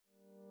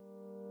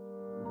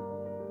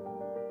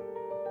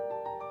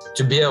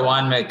To be a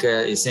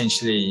winemaker,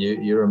 essentially,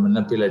 you're a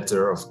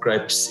manipulator of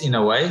grapes in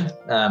a way,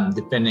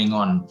 depending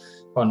on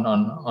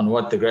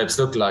what the grapes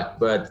look like.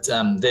 But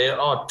there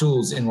are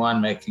tools in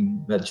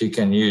winemaking that you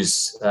can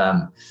use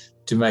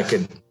to make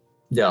it.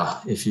 Yeah,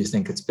 if you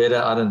think it's better,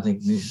 I don't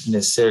think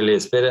necessarily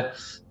it's better.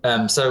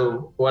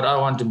 So what I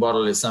want to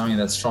bottle is something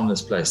that's from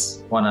this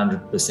place,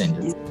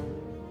 100%.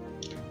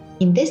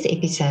 In this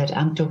episode,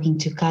 I'm talking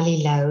to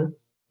Callie Louw,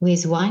 who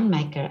is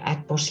winemaker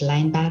at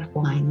Porseleinberg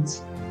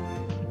Wines.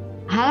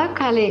 Hello,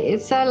 Callie.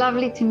 It's so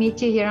lovely to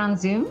meet you here on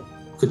Zoom.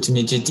 Good to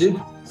meet you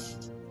too.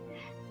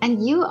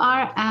 And you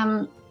are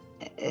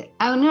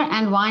owner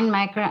and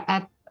winemaker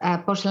at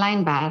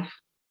Porseleinberg.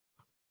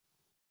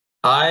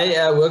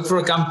 I work for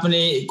a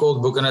company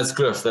called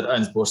Boekenhoutskloof that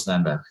owns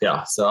Porseleinberg.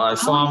 Yeah, so I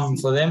farm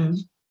for them.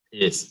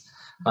 Yes,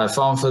 I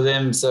farm for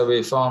them. So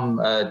we farm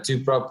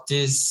 2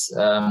 properties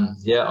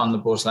here on the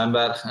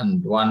Porseleinberg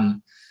and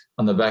one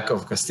on the back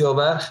of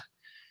Kasteelberg.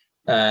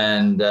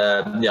 And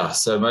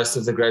so most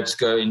of the grapes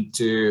go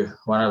into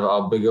one of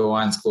our bigger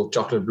wines called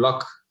Chocolate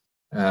Block.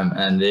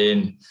 And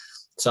then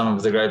some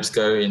of the grapes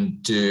go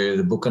into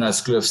the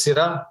Boekenhoutskloof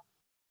Syrah.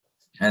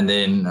 And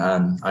then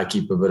I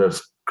keep a bit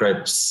of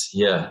grapes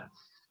here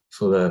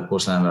for the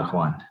Porseleinberg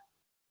wine.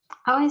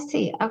 Oh, I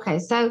see. Okay.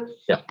 So,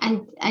 yeah.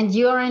 And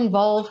you're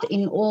involved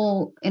in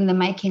the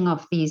making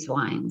of these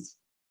wines?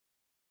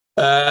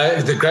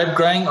 The grape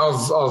growing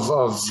of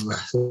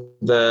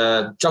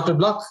the Chocolate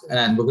Block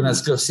and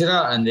Boekenhoutskloof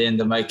Syrah, and then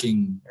the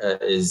making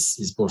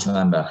is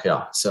Porseleinberg.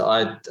 Yeah. So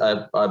I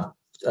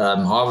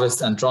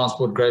harvest and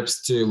transport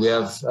grapes we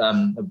have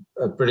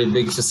a pretty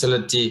big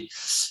facility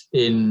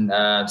in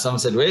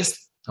Somerset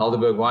West,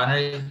 Helderberg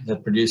Winery,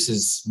 that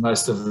produces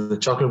most of the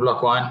Chocolate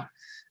Block wine,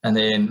 and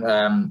then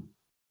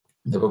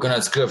the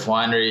Boekenhoutskloof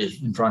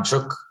Winery in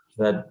Franschhoek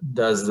that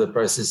does the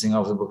processing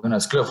of the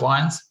Boekenhoutskloof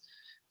wines.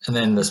 And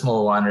then the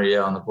small winery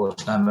here on the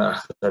Porseleinberg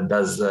that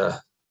does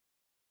that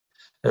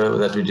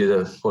we do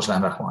the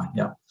Porseleinberg wine.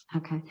 Yeah.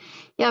 Okay.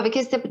 Yeah,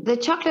 because the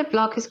Chocolate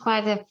Block is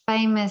quite a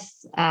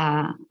famous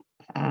wine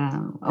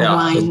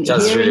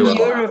here really in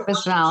Europe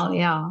as well.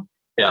 Yeah.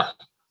 Yeah.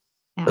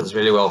 Does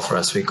really well for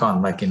us. We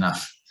can't make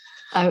enough.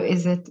 Oh,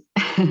 is it?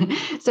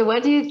 So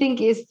what do you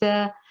think is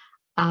the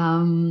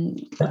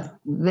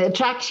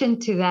attraction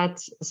to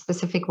that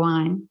specific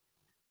wine?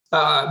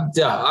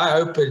 I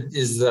hope it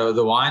is the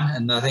wine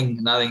and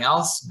nothing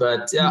else.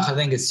 But I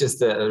think it's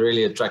just a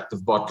really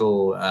attractive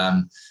bottle.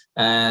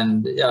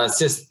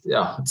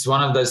 It's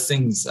one of those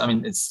things. I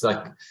mean, it's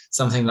like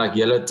something like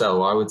Yellowtail.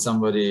 Why would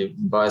somebody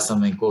buy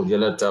something called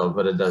Yellowtail?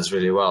 But it does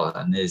really well.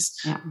 And there's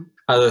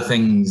other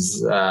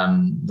things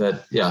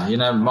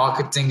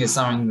marketing is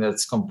something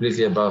that's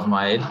completely above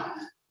my head.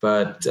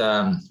 But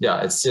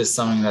it's just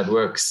something that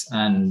works.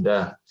 And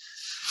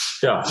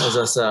as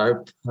I say, I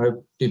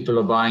hope people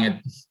are buying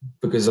it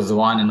because of the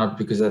wine and not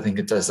because I think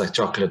it tastes like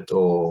chocolate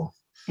or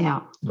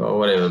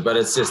whatever. But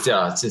it's just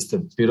a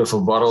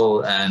beautiful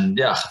bottle, and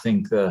I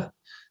think the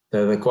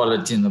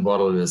quality in the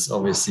bottle has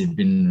obviously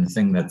been the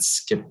thing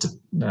that's kept it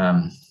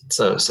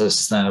so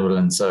sustainable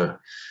and so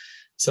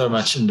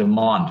much in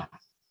demand.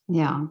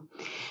 Yeah,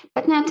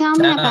 but now tell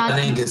me about. I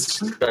think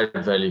it's great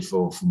value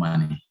for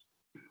money.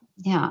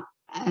 Yeah,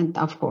 and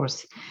of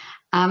course.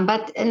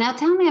 But now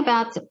tell me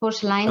about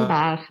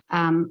Porseleinberg,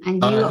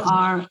 and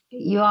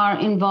you are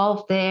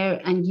involved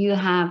there, and you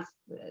have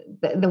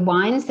the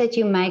wines that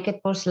you make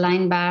at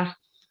Porseleinberg.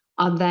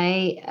 Are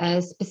they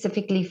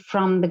specifically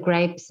from the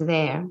grapes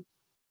there?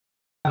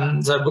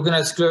 So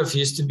Boekenhoutskloof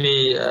used to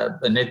be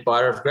a net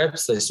buyer of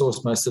grapes. They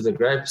sourced most of the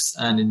grapes,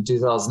 and in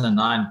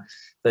 2009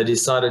 they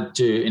decided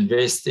to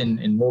invest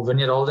in more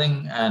vineyard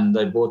holding, and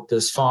they bought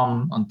this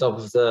farm on top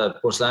of the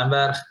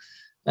Porseleinberg.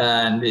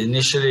 And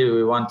initially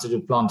we wanted to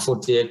plant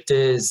 40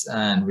 hectares,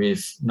 and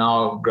we've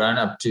now grown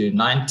up to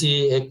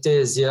 90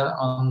 hectares here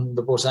on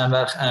the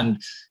Porseleinberg. And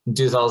in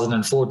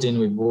 2014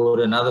 we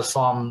bought another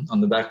farm on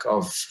the back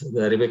of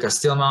the Rebecca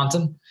Steel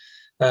Mountain.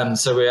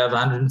 So we have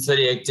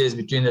 130 hectares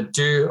between the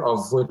two,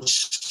 of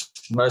which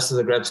most of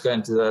the grapes go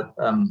into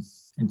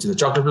the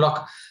Chocolate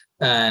Block.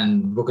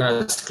 And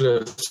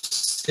Boekenhoutskloof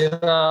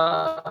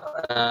Syrah,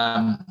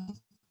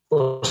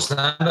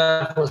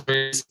 Porseleinberg was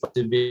very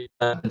to be.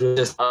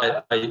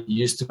 I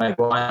used to make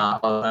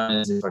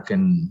wine. If I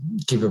can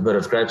keep a bit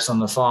of grapes on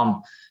the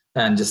farm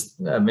and just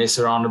mess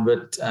around a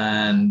bit.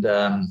 And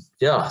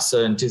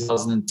so in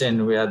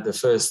 2010 we had the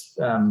first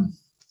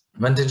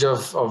vintage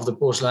of the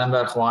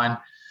Porseleinberg wine.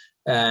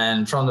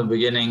 And from the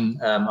beginning,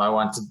 I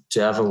wanted to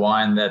have a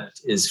wine that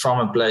is from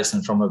a place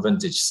and from a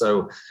vintage.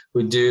 So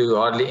we do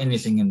hardly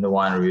anything in the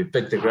winery. We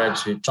pick the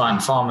grapes. We try and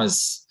farm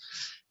as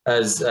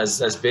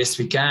best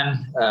we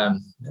can,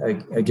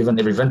 given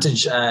every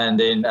vintage. And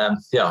then,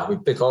 we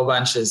pick whole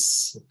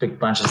bunches,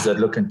 that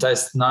look and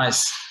taste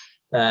nice,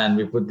 and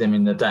we put them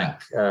in the tank.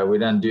 We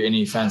don't do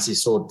any fancy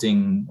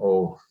sorting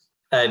or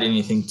add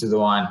anything to the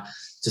wine.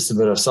 just a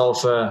bit of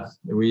sulfur.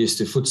 We used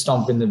to foot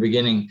stomp in the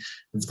beginning.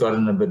 It's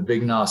gotten a bit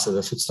big now, so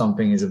the foot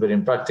stomping is a bit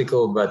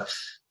impractical, but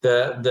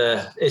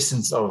the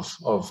essence of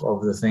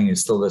the thing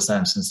is still the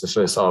same since the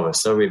first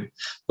harvest. So we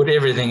put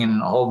everything in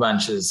whole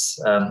bunches.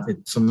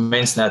 It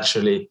ferments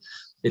naturally.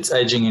 It's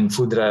aging in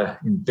foudre,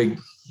 in big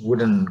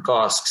wooden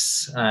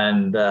casks,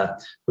 and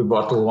we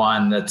bottle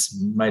wine that's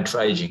made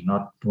for aging,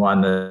 not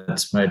wine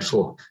that's made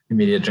for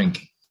immediate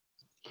drinking.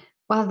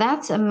 Well,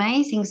 that's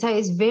amazing. So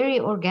it's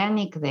very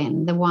organic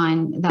then, the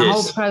wine, the Yes.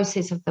 whole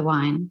process of the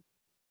wine.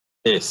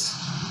 Yes.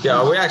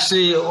 Yeah,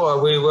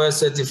 we were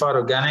certified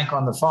organic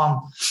on the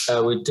farm.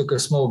 We took a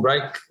small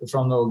break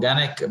from the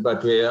organic,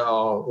 but we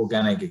are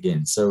organic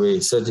again. So we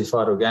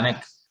certified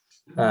organic.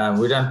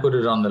 We don't put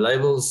it on the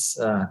labels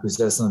because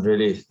that's not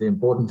really the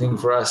important thing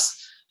for us.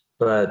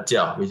 But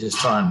yeah, we just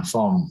try and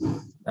farm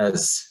with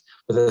as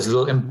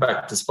little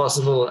impact as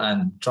possible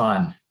and try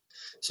and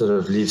sort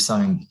of leave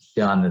something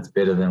behind that's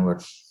better than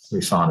what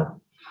we found it.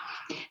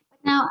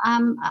 Now,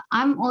 I'm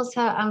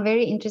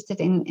very interested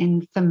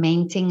in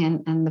fermenting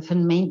and the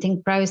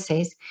fermenting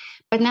process.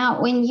 But now,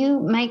 when you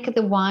make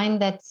the wine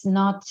that's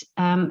not,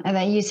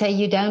 that you say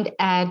you don't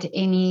add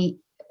any,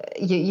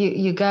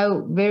 you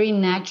go very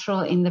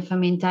natural in the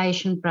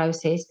fermentation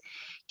process.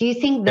 Do you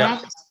think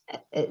that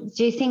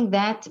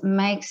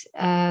makes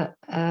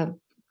a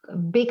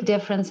big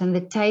difference in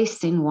the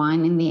taste in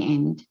wine in the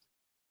end?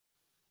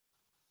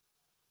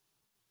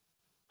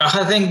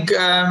 I think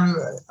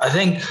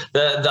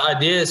the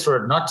idea is for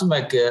it not to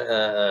make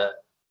a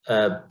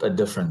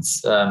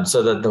difference,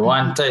 so that the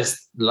wine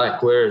tastes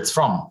like where it's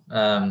from.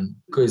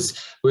 Because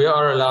we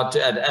are allowed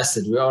to add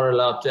acid, we are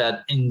allowed to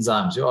add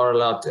enzymes, we are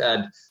allowed to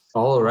add a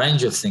whole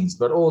range of things,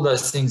 but all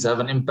those things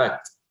have an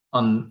impact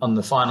on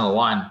the final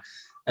wine.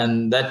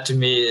 And that to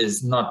me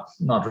is not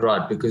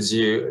right, because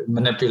you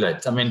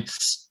manipulate. I mean,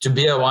 to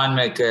be a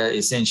winemaker,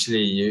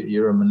 essentially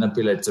you're a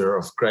manipulator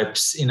of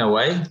grapes in a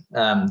way,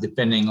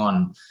 depending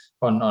on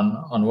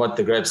what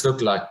the grapes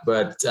look like.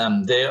 But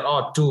there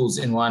are tools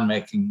in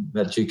winemaking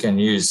that you can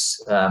use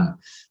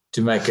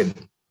to make it,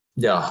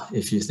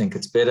 if you think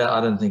it's better.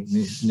 I don't think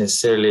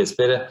necessarily it's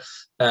better.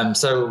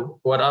 So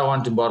what I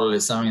want to bottle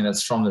is something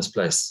that's from this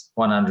place,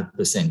 100%.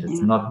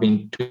 It's not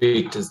been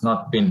tweaked. It's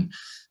not been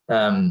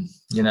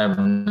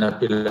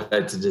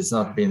manipulated. It's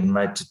not been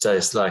made to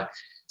taste like.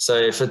 So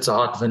if it's a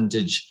hot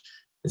vintage,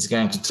 it's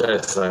going to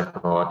taste like a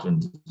hot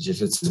vintage.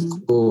 If it's a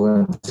cool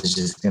vintage,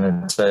 it's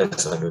going to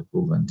taste like a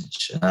cool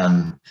vintage.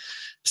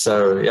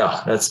 So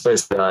yeah, that's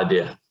basically the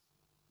idea.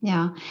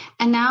 Yeah.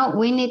 And now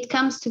when it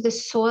comes to the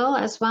soil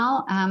as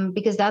well,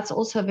 because that's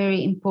also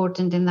very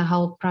important in the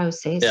whole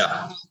process.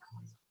 Yeah.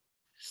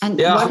 And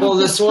well,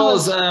 the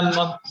soils,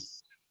 so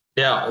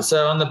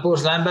on the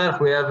Porseleinberg,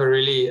 we have a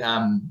really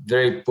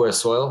very poor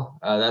soil.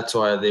 That's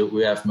why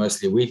we have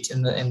mostly wheat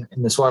in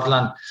the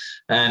Swartland.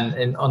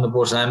 And on the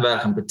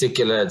Porseleinberg in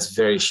particular, it's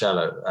very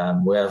shallow.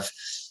 We have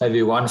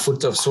maybe 1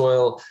 foot of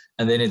soil,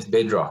 and then it's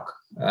bedrock,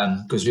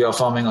 because we are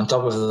farming on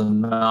top of the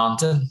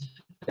mountain.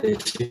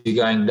 If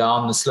you're going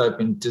down the slope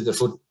into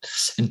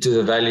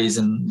the valleys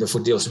and the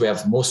foothills, we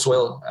have more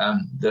soil.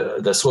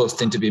 The soils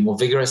tend to be more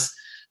vigorous,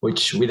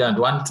 which we don't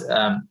want.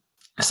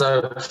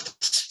 So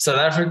South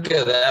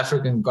Africa, the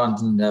African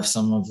continent, have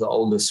some of the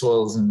oldest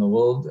soils in the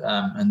world,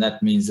 and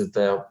that means that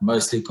they're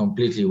mostly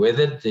completely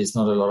weathered. There's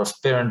not a lot of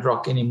parent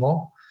rock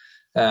anymore.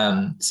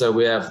 So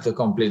we have the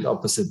complete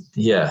opposite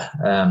here.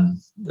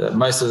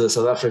 Most of the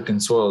South African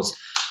soils,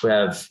 we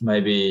have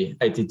maybe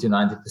 80 to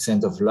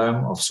 90% of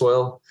loam of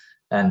soil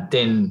and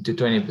 10 to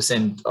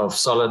 20% of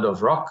solid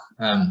of rock.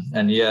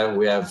 And here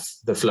we have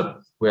the flip.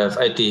 We have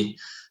 80,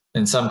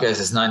 in some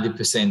cases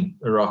 90%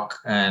 rock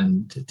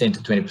and 10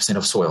 to 20%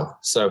 of soil.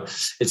 So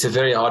it's a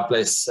very hard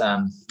place,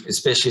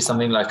 especially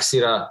something like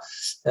Syrah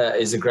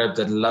is a grape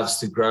that loves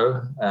to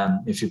grow.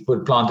 If you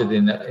plant it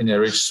in a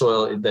rich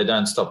soil, they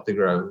don't stop to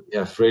grow. You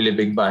have really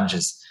big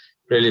bunches,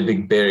 really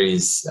big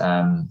berries,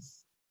 and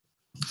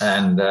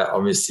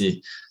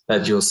obviously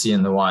that you'll see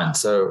in the wine.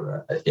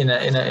 So in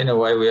a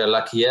way, we are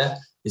lucky here.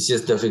 It's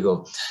just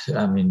difficult.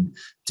 I mean,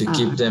 to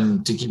keep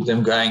them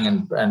going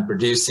and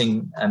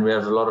producing, and we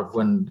have a lot of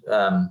wind.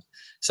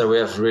 So we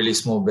have really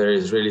small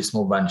berries, really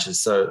small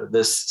bunches. So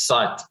this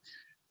site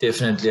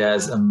definitely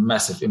has a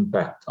massive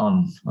impact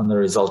on the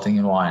resulting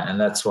in wine, and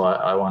that's why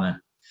I want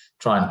to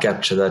try and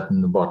capture that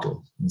in the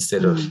bottle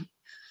instead of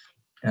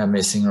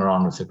messing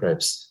around with the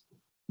grapes.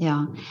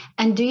 Yeah.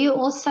 And do you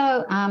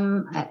also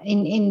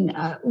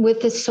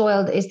with the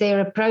soil, is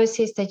there a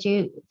process that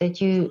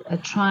you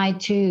try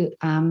to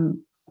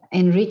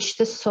enrich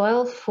the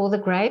soil for the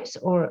grapes,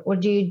 or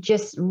do you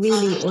just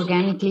really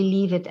organically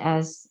leave it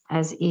as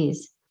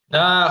is? No.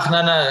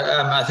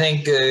 I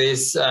think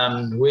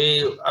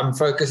I'm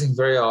focusing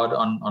very hard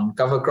on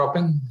cover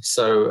cropping.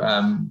 So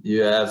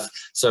you have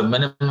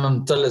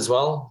minimum till as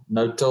well,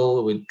 no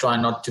till. We try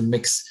not to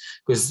mix,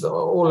 because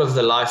all of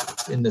the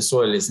life in the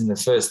soil is in the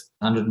first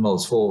 100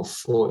 mils,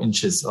 4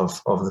 inches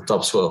of the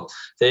topsoil.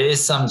 There is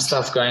some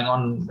stuff going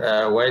on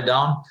way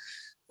down,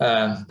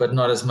 but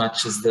not as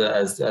much as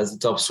the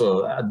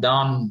topsoil.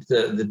 Down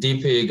the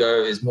deeper you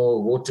go is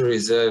more water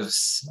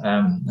reserves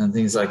and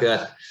things like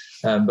that.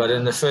 But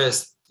in the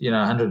first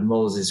 100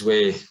 mils is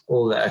where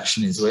all the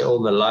action is, where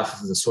all the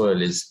life of the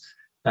soil is.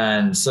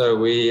 And so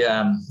we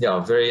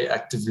very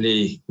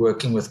actively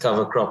working with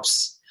cover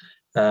crops,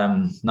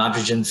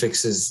 nitrogen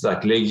fixes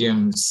like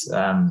legumes,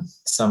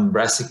 some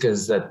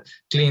brassicas that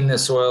clean the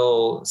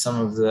soil, some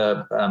of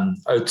the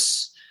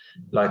oats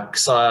like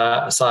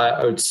sire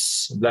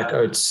oats, black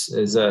oats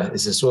is a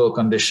soil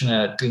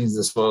conditioner. It cleans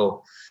the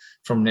soil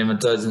from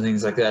nematodes and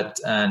things like that.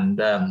 And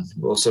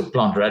we also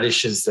plant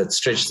radishes that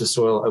stretch the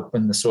soil,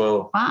 open the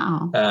soil.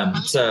 Wow.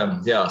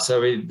 So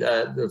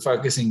we're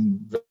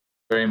focusing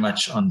very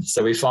much on,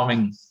 so we're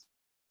farming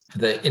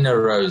the inner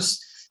rows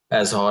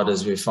as hard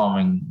as we're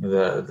farming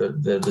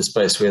the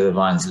space where the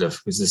vines live,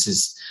 because this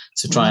is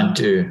trying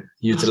to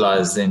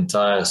utilize the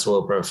entire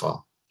soil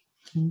profile.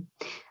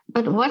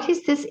 But what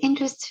is this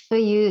interest for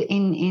you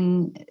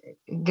in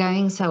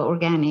going so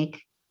organic?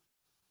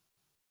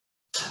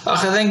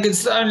 I think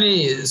it's the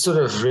only sort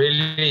of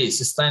really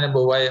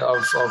sustainable way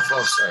of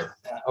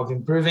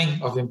improving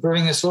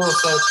the soil.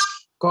 So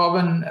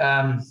carbon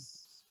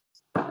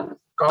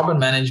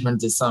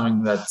management is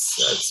something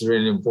that's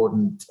really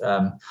important.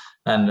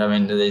 And I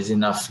mean, there's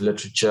enough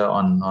literature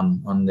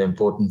on the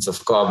importance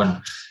of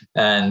carbon,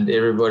 and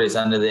everybody's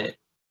under the,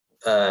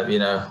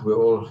 we're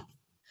all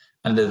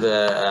under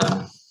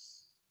the,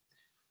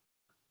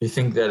 we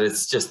think that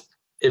it's just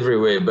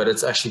everywhere, but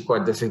it's actually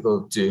quite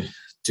difficult to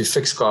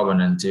fix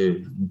carbon and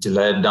to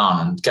lay it down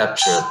and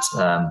capture it.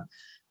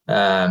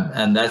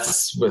 And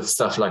that's with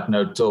stuff like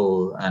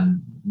no-till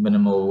and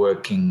minimal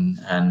working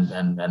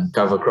and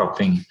cover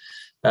cropping,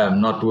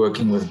 not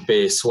working with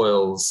bare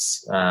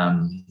soils.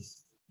 And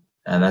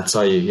that's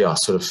how you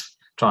sort of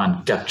try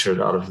and capture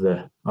it out of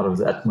the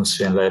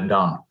atmosphere and lay it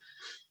down.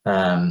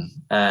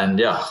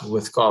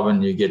 With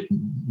carbon you get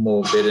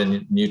more better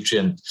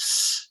nutrient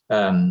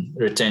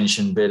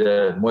retention,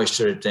 better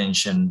moisture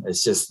retention.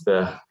 It's just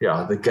the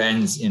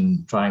gains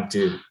in trying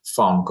to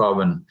farm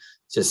carbon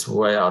just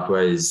way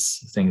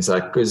outweighs things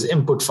like, because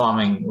input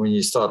farming, when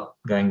you start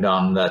going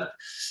down that,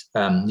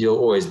 you'll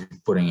always be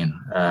putting in.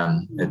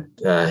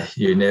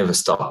 You never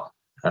stop.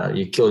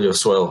 You kill your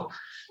soil,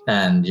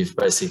 and you've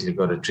basically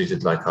got to treat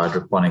it like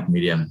hydroponic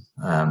medium.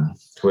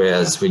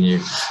 Whereas when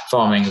you're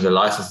farming the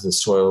life of the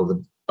soil,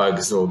 the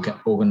bugs, the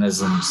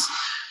organisms,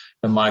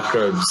 the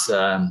microbes,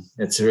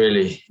 it's a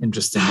really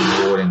interesting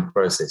and rewarding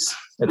process.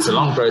 It's a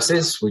long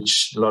process,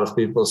 which a lot of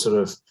people sort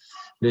of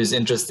lose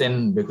interest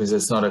in, because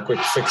it's not a quick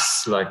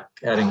fix like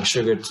adding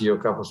sugar to your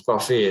cup of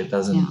coffee. It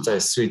doesn't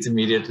taste sweet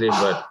immediately,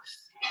 but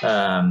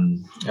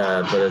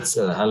it's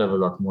a hell of a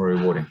lot more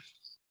rewarding.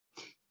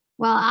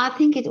 Well, I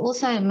think it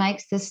also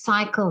makes the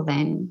cycle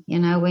then,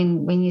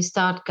 when you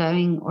start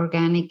going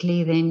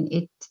organically, then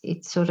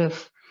it sort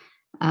of,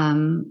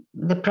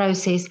 the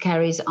process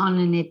carries on,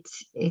 and it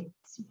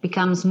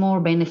becomes more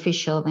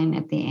beneficial then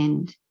at the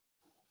end.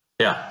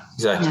 Yeah,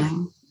 exactly.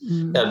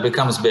 Yeah, it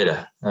becomes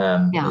better.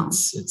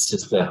 It's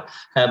just but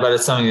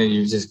it's something that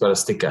you've just got to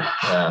stick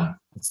at.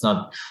 It's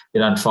not, you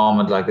don't farm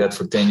it like that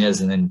for 10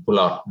 years and then pull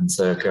out and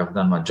say, okay, I've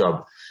done my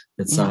job.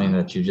 It's something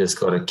that you just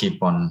got to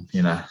keep on,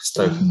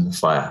 stoking the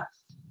fire.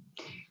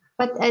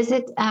 But is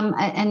it,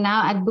 and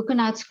now at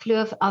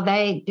Boekenhoutskloof,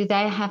 do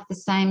they have the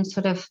same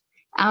sort of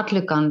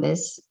outlook on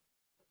this?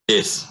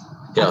 Yes.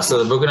 Yeah. Okay.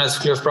 So the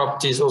Boekenhoutskloof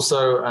property is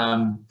also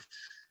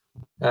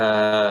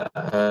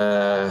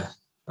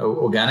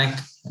organic,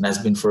 and has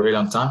been for a very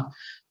long time.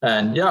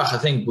 And I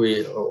think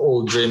we are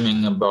all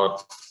dreaming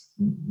about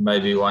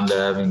maybe one day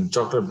having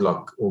chocolate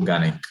block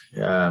organic.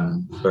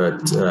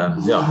 There's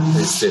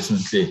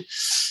definitely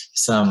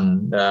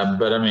some.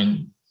 But I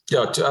mean,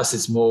 to us,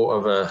 it's more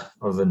of a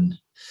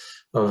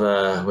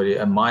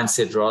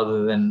mindset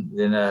rather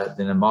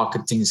than a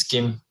marketing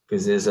scheme,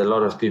 because there's a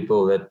lot of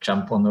people that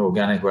jump on the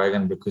organic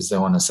wagon because they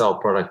want to sell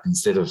product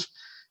instead of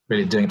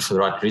really doing it for the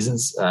right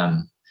reasons.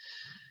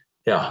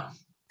 Yeah,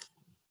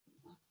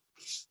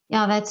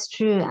 that's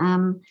true.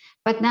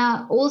 But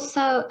now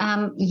also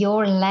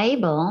your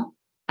label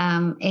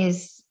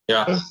is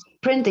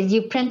printed.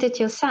 You print it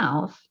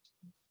yourself.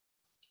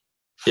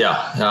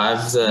 Yeah, I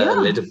have the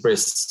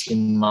letterpress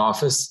in my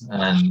office,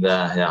 and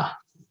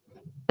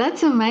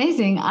That's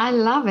amazing. I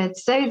love it.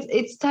 So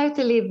it's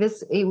totally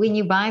this. When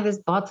you buy this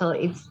bottle,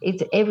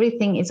 it's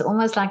everything. It's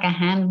almost like a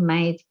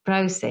handmade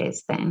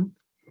process then.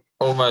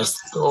 Almost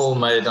all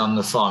made on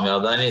the farm. Yeah,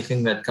 the only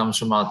thing that comes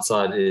from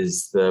outside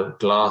is the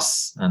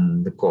glass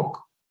and the cork.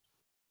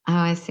 Oh,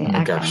 I see. And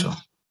the capsule.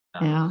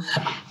 Yeah.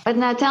 But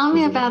now tell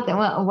me about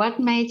what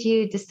made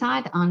you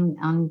decide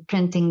on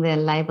printing the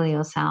label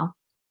yourself?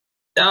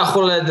 Yeah,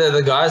 well,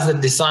 the guys that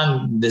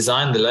designed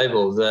the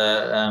label,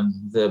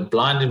 the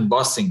blind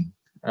embossing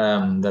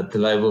that the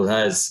label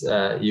has,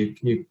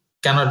 you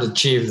cannot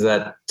achieve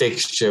that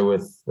texture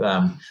with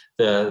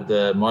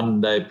the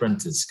modern day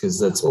printers, because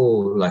that's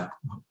all like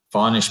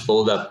varnish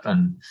buildup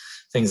and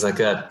things like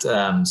that.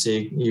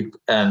 The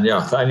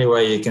only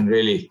way you can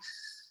really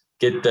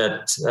get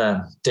that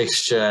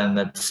texture and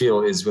that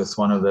feel is with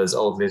one of those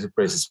old letter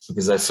presses,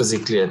 because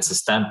it's a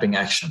stamping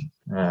action.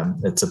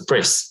 It's a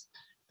press.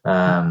 These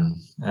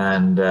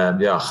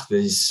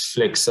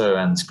flexo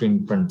and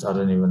screen print, I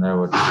don't even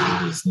know what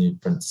these new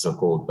printers are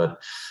called, but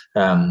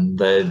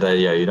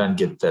you don't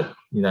get that,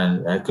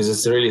 because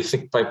it's a really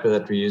thick paper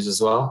that we use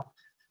as well.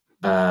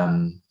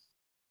 And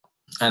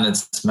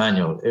it's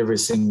manual. Every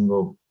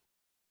single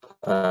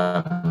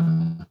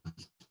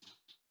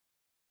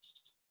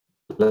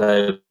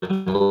labels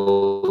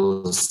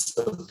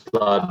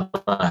applied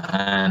by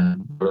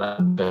hand,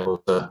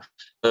 the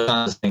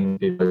kind of thing.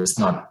 It's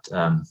not,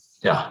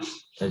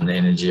 an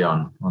energy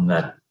on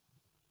that.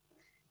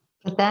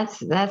 But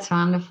that's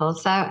wonderful.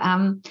 So,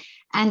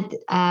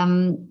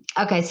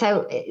 okay,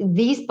 so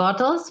these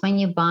bottles, when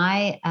you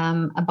buy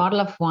a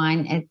bottle of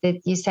wine,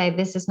 you say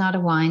this is not a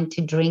wine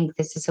to drink,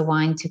 this is a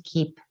wine to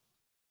keep.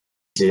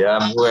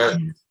 Yeah,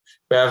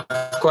 we have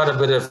quite a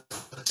bit of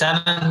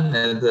tannin.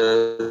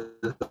 The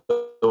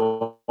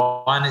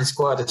wine is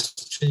quite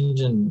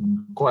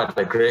astringent, quite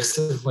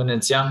aggressive when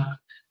it's young.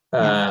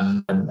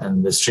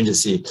 And the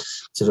stringency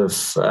sort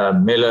of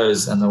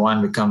mellows, and the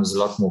wine becomes a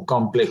lot more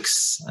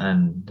complex.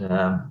 And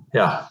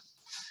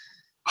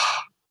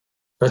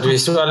but we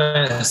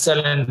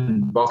sell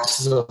in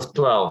boxes of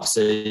 12,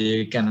 so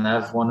you can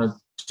have one or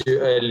two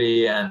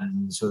early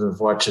and sort of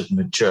watch it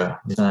mature,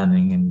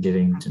 learning and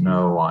getting to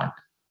know a wine.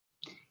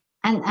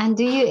 And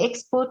do you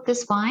export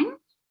this wine?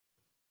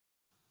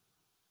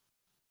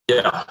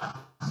 Yeah.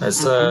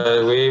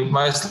 So we're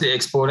mostly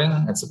exporting.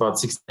 It's about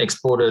 60%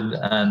 exported,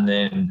 and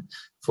then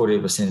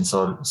 40%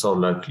 sold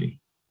locally.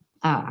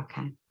 Oh,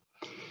 okay.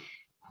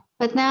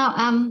 But now,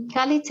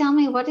 Callie, tell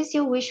me, what is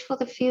your wish for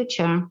the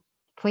future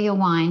for your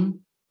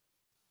wine?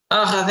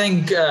 I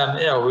think,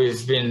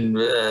 we've been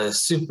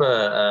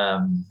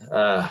super,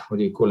 what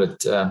do you call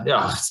it?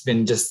 It's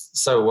been just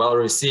so well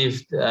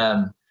received.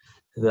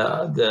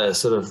 The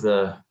sort of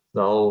the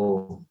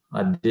whole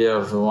idea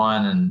of the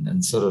wine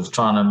and sort of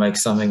trying to make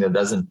something that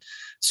doesn't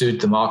suit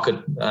the market,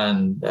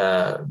 and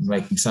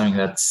making something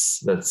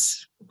that's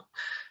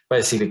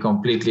basically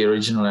completely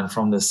original and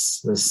from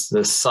this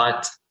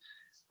site.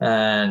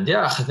 And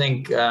I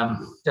think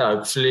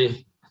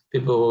hopefully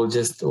people will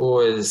just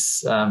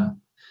always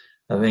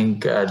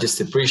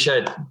just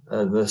appreciate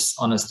this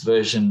honest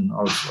version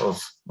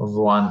of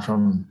wine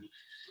from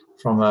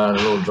a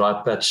little dry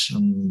patch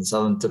on the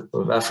southern tip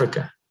of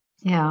Africa.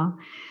 Yeah.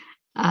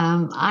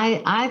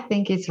 I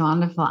think it's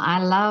wonderful. I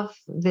love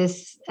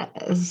this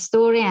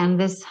story and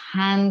the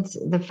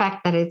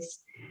fact that it's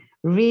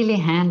really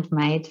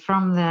handmade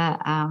from the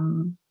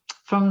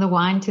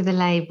wine to the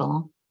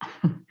label.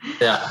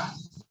 Yeah.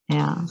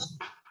 Yeah.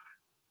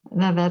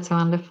 No, that's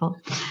wonderful.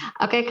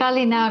 Okay,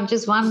 Callie, now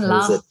just one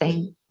last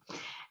thing.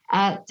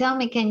 Tell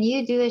me, can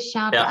you do a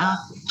shout out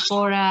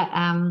for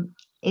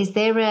is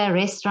there a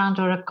restaurant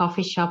or a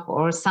coffee shop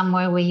or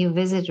somewhere where you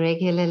visit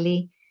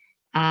regularly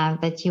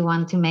that you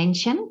want to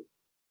mention?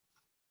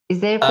 Is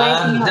there a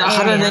place in your area?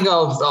 I don't think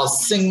I'll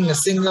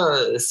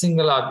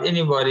single out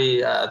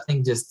anybody. I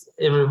think just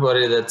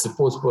everybody that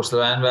supports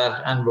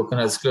Porseleinberg and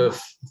Boekenhoutskloof.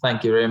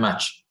 Thank you very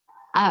much.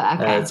 Oh,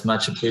 okay. It's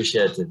much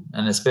appreciated,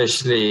 and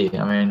especially,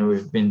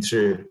 we've been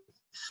through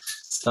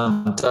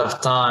some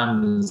tough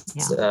times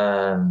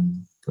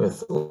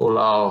with all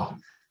our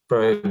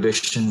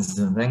prohibitions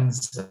and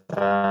things.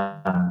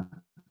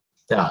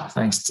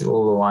 Thanks to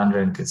all the wine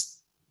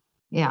drinkers.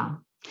 Yeah.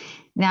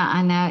 Now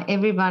I know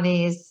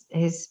everybody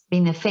has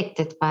been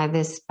affected by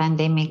this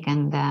pandemic,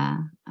 and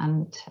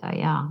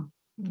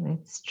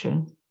it's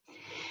true.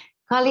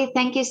 Callie,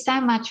 thank you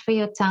so much for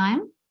your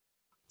time.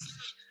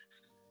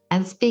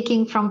 And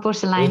speaking from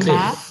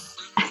Porseleinberg.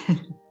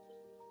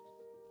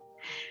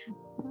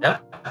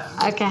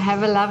 Okay,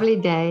 have a lovely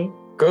day.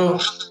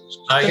 Cool.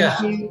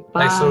 Okay.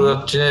 Thanks for the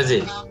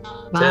opportunity.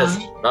 Bye. Cheers.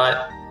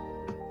 Bye.